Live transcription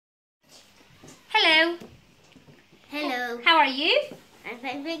Hello. How are you? I'm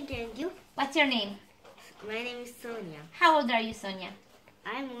fine, thank you. What's your name? My name is Sonia. How old are you, Sonia?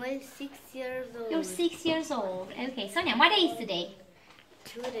 I'm only 6 years old. You're 6 years old. Okay, Sonia, what day is today?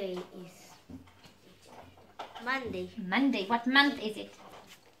 Today is Monday. Monday. What month is it?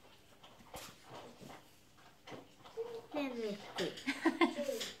 Let me think.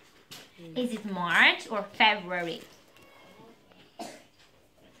 Is it March or February?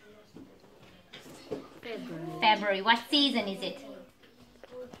 February. February. What season is it?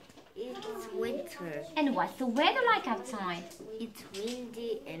 It's winter. And what's the weather like outside? It's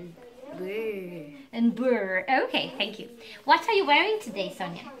windy and blue. And brr. Okay, thank you. What are you wearing today,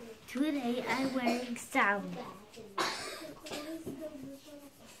 Sonia? Today I'm wearing some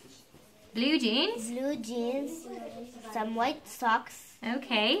Blue jeans? blue jeans, some white socks,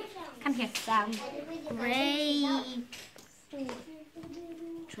 Okay. Come here. some gray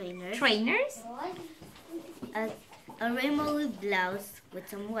Trainers? a rainbow blouse with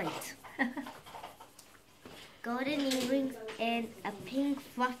some white, golden earrings, and a pink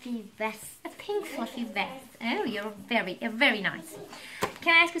fluffy vest. A pink fluffy vest. Oh, you're very nice.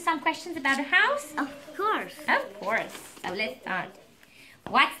 Can I ask you some questions about the house? Of course. Of course. So let's start.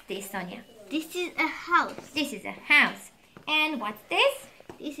 What's this, Sonia? This is a house. This is a house. And what's this?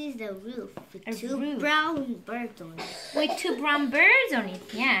 This is the roof with A two roof. brown birds on it. With two brown birds on it,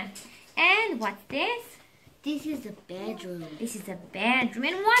 yeah. And what's this? This is the bedroom. This is a bedroom.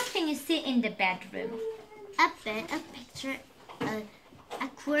 And what can you see in the bedroom? A bed, a picture, an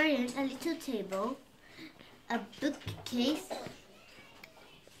aquarium, a little table, a bookcase,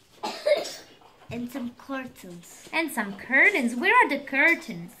 and some curtains. And some curtains. Where are the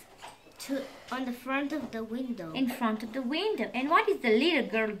curtains? On the front of the window. In front of the window. And what is the little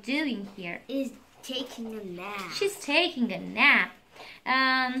girl doing here? Is taking a nap. She's taking a nap.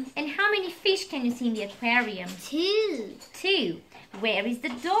 And how many fish can you see in the aquarium? Two. Two. Where is the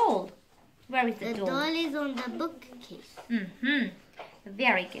doll? Where is the The doll? doll is on the bookcase.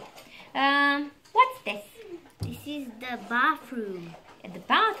 Very good. What's this? This is the bathroom. The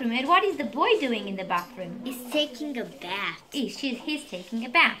bathroom. And what is the boy doing in the bathroom? He's taking a bath. He's taking a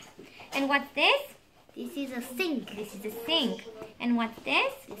bath. And what's this? This is a sink. This is a sink. And what's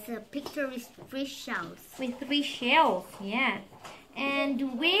this? It's a picture with 3 shells. With 3 shells, yeah.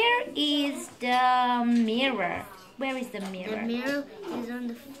 And where is the mirror? Where is the mirror? The mirror is on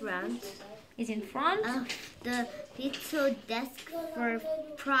the front Is in front? of the little desk for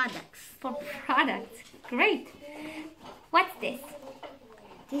products. For products. Great. What's this?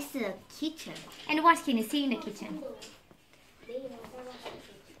 This is a kitchen. And what can you see in the kitchen?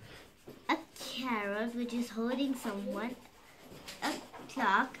 A carrot which is holding someone. A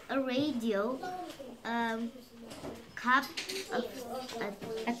clock, a radio, cup of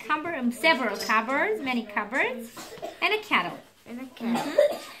A cupboard, several cupboards, many cupboards, and a kettle. and a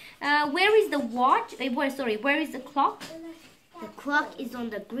cat. Where is the watch? Where is the clock? The clock is on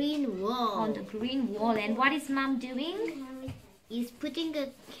the green wall. On the green wall. And what is Mom doing? He's putting a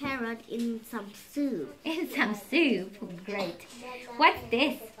carrot in some soup. In some soup. Great. What's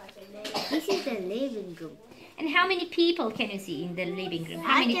this? This is the living room. And how many people can you see in the living room?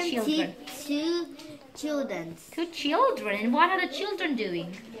 How many I can children? see 2 children 2 children. And what are the children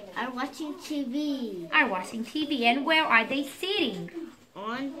doing? are watching TV Are watching TV. And where are they sitting?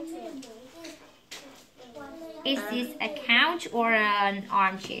 on Is this a couch or an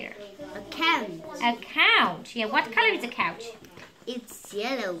armchair? a can. A couch. Yeah, what color is the couch? It's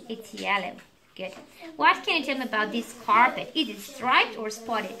yellow. It's yellow. Good. What can you tell me about this carpet? Is it striped or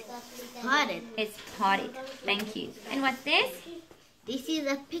spotted? Spotted. It's spotted. Thank you. And what's this? This is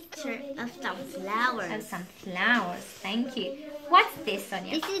a picture of some flowers. Oh, some flowers. Thank you. What's this,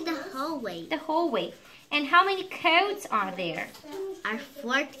 Sonia? This is the hallway. The hallway. And how many coats are there? Our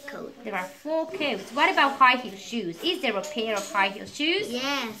 4th coat. There are 4 coats. What about high heel shoes? Is there a pair of high heel shoes?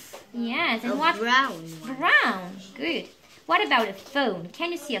 Yes. Yes. And A what? brown. Brown. Good. What about a phone?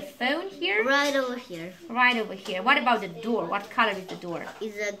 Can you see a phone here? Right over here. Right over here. What about the door? What color is the door?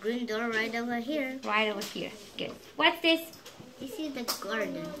 Is a green door right over here. Right over here. Good. What's this? This is the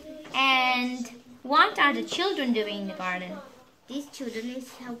garden. And what are the children doing in the garden? These children is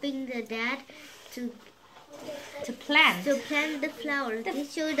helping the dad to plant. plant the flowers.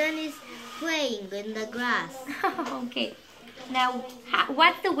 These children is playing in the grass. Okay. Now,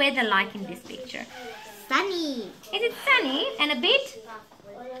 what's the weather like in this picture? Sunny. Is it sunny and a bit?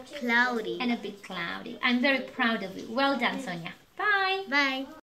 Cloudy. And a bit cloudy. I'm very proud of you. Well done, Sonia. Bye. Bye.